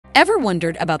Ever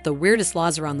wondered about the weirdest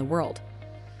laws around the world?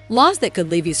 Laws that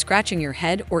could leave you scratching your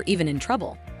head or even in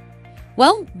trouble?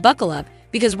 Well, buckle up,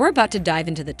 because we're about to dive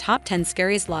into the top 10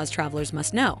 scariest laws travelers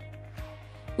must know.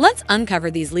 Let's uncover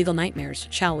these legal nightmares,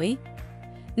 shall we?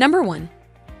 Number 1.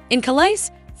 In Calais,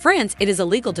 France, it is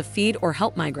illegal to feed or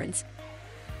help migrants.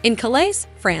 In Calais,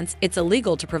 France, it's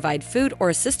illegal to provide food or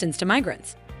assistance to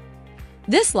migrants.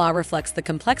 This law reflects the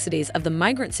complexities of the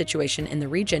migrant situation in the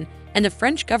region and the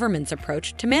French government's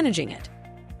approach to managing it.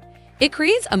 It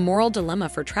creates a moral dilemma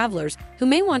for travelers who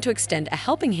may want to extend a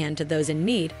helping hand to those in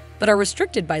need but are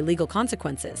restricted by legal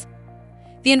consequences.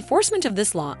 The enforcement of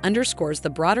this law underscores the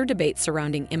broader debate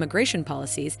surrounding immigration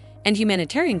policies and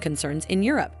humanitarian concerns in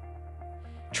Europe.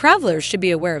 Travelers should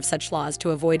be aware of such laws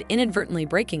to avoid inadvertently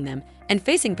breaking them and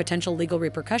facing potential legal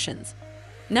repercussions.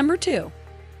 Number 2.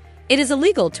 It is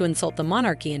illegal to insult the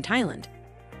monarchy in Thailand.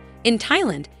 In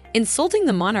Thailand, insulting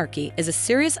the monarchy is a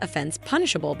serious offense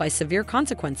punishable by severe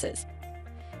consequences.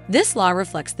 This law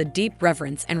reflects the deep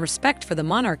reverence and respect for the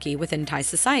monarchy within Thai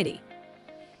society.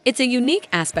 It's a unique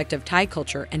aspect of Thai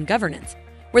culture and governance,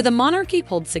 where the monarchy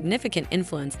holds significant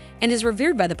influence and is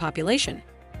revered by the population.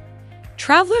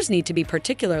 Travelers need to be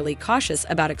particularly cautious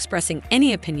about expressing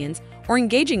any opinions or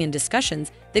engaging in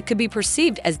discussions that could be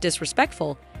perceived as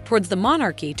disrespectful towards the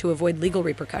monarchy to avoid legal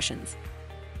repercussions.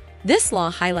 This law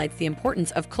highlights the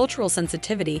importance of cultural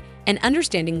sensitivity and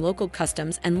understanding local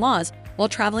customs and laws while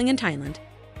traveling in Thailand.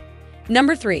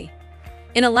 Number 3.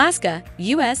 In Alaska,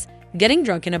 U.S., getting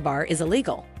drunk in a bar is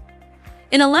illegal.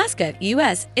 In Alaska,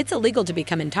 U.S., it's illegal to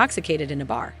become intoxicated in a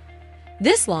bar.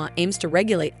 This law aims to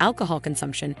regulate alcohol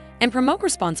consumption and promote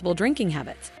responsible drinking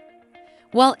habits.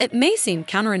 While it may seem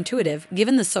counterintuitive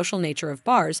given the social nature of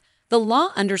bars, the law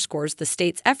underscores the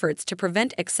state's efforts to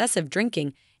prevent excessive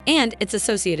drinking and its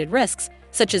associated risks,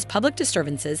 such as public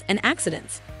disturbances and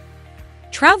accidents.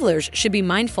 Travelers should be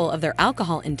mindful of their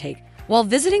alcohol intake while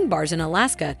visiting bars in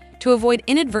Alaska to avoid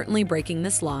inadvertently breaking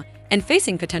this law and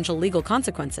facing potential legal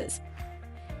consequences.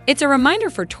 It's a reminder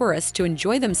for tourists to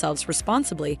enjoy themselves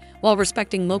responsibly while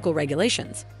respecting local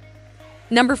regulations.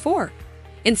 Number 4.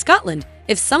 In Scotland,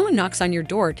 if someone knocks on your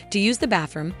door to use the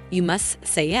bathroom, you must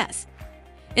say yes.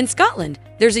 In Scotland,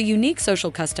 there's a unique social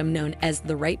custom known as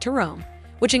the right to roam,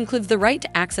 which includes the right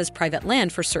to access private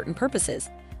land for certain purposes,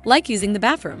 like using the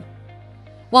bathroom.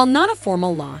 While not a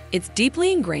formal law, it's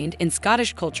deeply ingrained in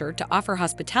Scottish culture to offer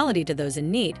hospitality to those in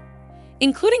need,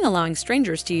 including allowing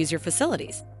strangers to use your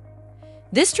facilities.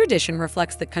 This tradition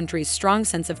reflects the country's strong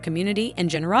sense of community and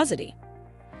generosity.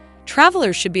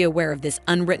 Travelers should be aware of this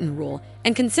unwritten rule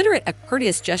and consider it a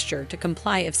courteous gesture to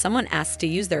comply if someone asks to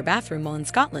use their bathroom while in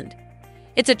Scotland.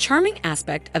 It's a charming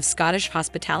aspect of Scottish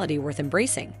hospitality worth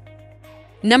embracing.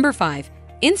 Number 5.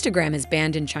 Instagram is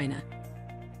banned in China.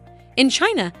 In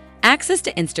China, access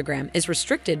to Instagram is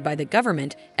restricted by the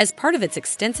government as part of its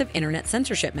extensive internet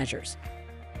censorship measures.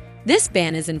 This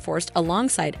ban is enforced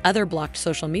alongside other blocked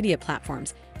social media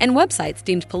platforms and websites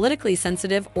deemed politically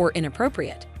sensitive or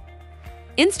inappropriate.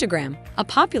 Instagram, a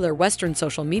popular Western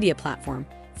social media platform,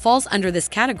 falls under this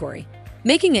category,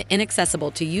 making it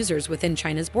inaccessible to users within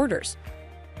China's borders.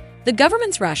 The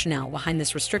government's rationale behind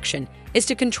this restriction is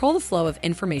to control the flow of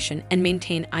information and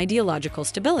maintain ideological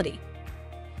stability.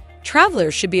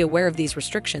 Travelers should be aware of these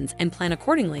restrictions and plan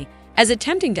accordingly, as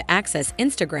attempting to access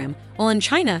Instagram while in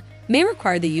China may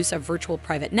require the use of virtual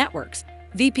private networks,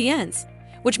 VPNs,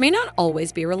 which may not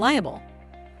always be reliable.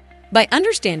 By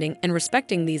understanding and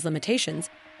respecting these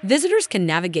limitations, visitors can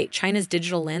navigate China's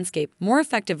digital landscape more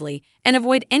effectively and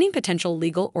avoid any potential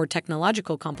legal or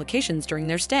technological complications during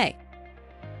their stay.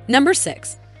 Number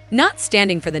 6. Not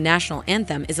standing for the national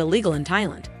anthem is illegal in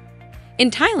Thailand.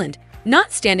 In Thailand,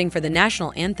 not standing for the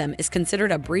national anthem is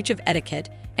considered a breach of etiquette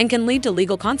and can lead to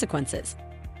legal consequences.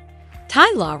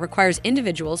 Thai law requires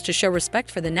individuals to show respect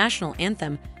for the national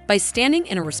anthem by standing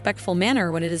in a respectful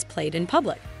manner when it is played in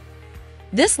public.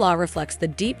 This law reflects the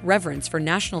deep reverence for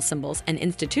national symbols and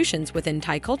institutions within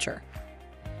Thai culture.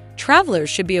 Travelers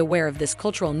should be aware of this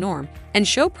cultural norm and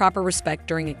show proper respect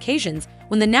during occasions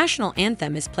when the national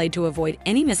anthem is played to avoid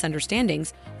any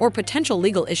misunderstandings or potential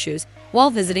legal issues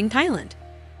while visiting Thailand.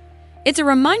 It's a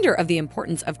reminder of the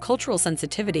importance of cultural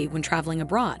sensitivity when traveling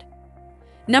abroad.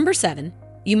 Number 7.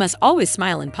 You must always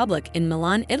smile in public in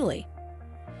Milan, Italy.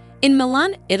 In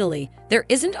Milan, Italy, there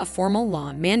isn't a formal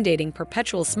law mandating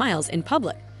perpetual smiles in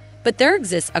public, but there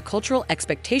exists a cultural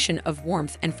expectation of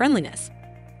warmth and friendliness.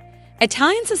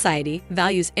 Italian society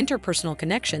values interpersonal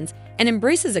connections and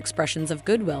embraces expressions of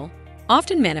goodwill,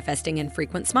 often manifesting in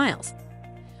frequent smiles.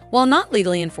 While not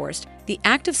legally enforced, the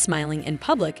act of smiling in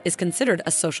public is considered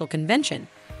a social convention,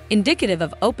 indicative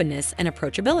of openness and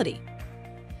approachability.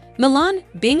 Milan,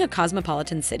 being a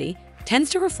cosmopolitan city, tends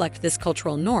to reflect this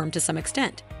cultural norm to some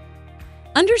extent.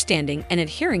 Understanding and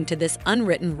adhering to this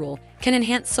unwritten rule can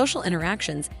enhance social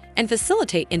interactions and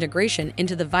facilitate integration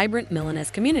into the vibrant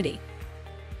Milanese community.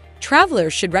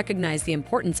 Travelers should recognize the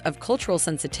importance of cultural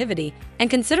sensitivity and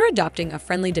consider adopting a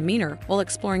friendly demeanor while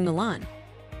exploring Milan.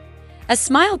 A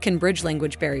smile can bridge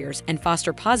language barriers and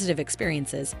foster positive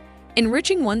experiences,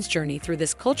 enriching one's journey through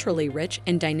this culturally rich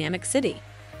and dynamic city.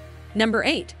 Number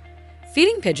 8.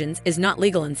 Feeding pigeons is not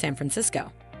legal in San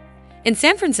Francisco. In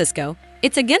San Francisco,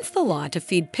 it's against the law to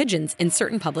feed pigeons in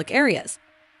certain public areas.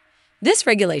 This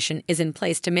regulation is in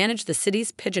place to manage the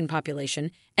city's pigeon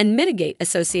population and mitigate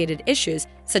associated issues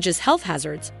such as health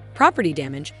hazards, property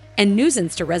damage, and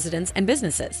nuisance to residents and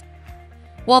businesses.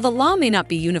 While the law may not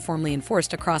be uniformly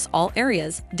enforced across all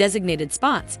areas, designated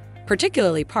spots,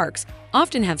 particularly parks,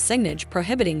 often have signage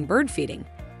prohibiting bird feeding.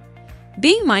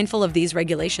 Being mindful of these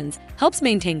regulations helps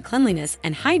maintain cleanliness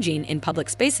and hygiene in public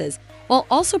spaces while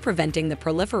also preventing the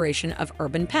proliferation of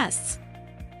urban pests.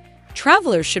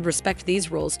 Travelers should respect these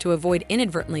rules to avoid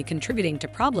inadvertently contributing to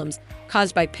problems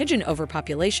caused by pigeon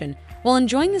overpopulation while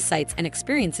enjoying the sights and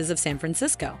experiences of San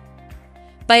Francisco.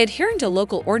 By adhering to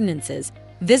local ordinances,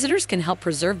 visitors can help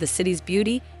preserve the city's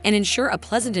beauty and ensure a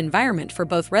pleasant environment for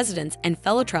both residents and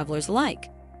fellow travelers alike.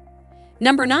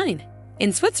 Number 9.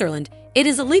 In Switzerland, it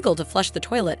is illegal to flush the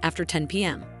toilet after 10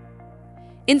 p.m.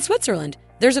 In Switzerland,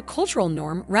 there's a cultural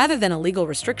norm rather than a legal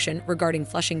restriction regarding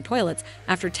flushing toilets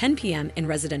after 10 p.m. in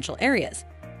residential areas.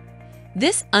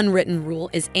 This unwritten rule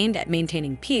is aimed at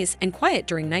maintaining peace and quiet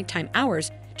during nighttime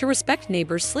hours to respect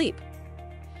neighbors' sleep.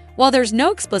 While there's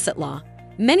no explicit law,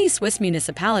 many Swiss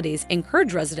municipalities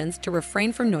encourage residents to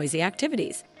refrain from noisy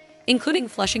activities, including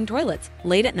flushing toilets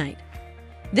late at night.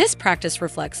 This practice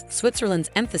reflects Switzerland's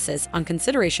emphasis on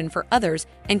consideration for others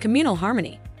and communal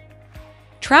harmony.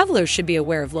 Travelers should be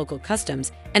aware of local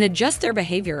customs and adjust their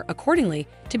behavior accordingly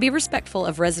to be respectful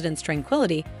of residents'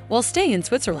 tranquility while staying in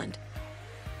Switzerland.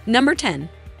 Number 10.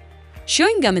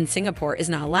 Chewing gum in Singapore is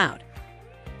not allowed.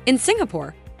 In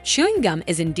Singapore, chewing gum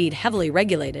is indeed heavily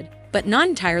regulated, but not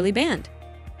entirely banned.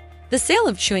 The sale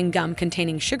of chewing gum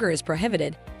containing sugar is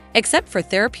prohibited, except for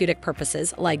therapeutic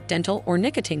purposes like dental or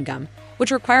nicotine gum,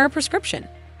 which require a prescription.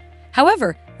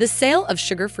 However, the sale of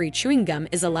sugar-free chewing gum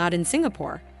is allowed in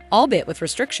Singapore, albeit with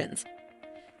restrictions.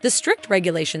 The strict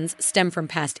regulations stem from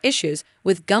past issues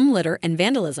with gum litter and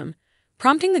vandalism,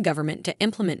 prompting the government to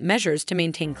implement measures to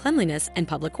maintain cleanliness and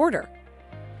public order.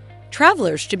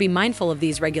 Travelers should be mindful of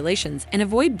these regulations and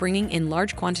avoid bringing in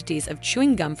large quantities of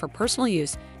chewing gum for personal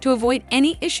use to avoid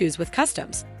any issues with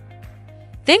customs.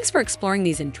 Thanks for exploring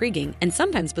these intriguing and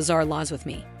sometimes bizarre laws with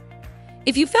me.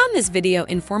 If you found this video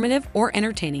informative or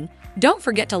entertaining, don't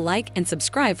forget to like and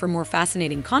subscribe for more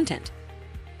fascinating content.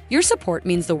 Your support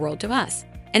means the world to us,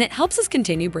 and it helps us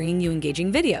continue bringing you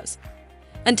engaging videos.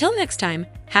 Until next time,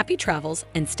 happy travels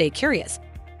and stay curious.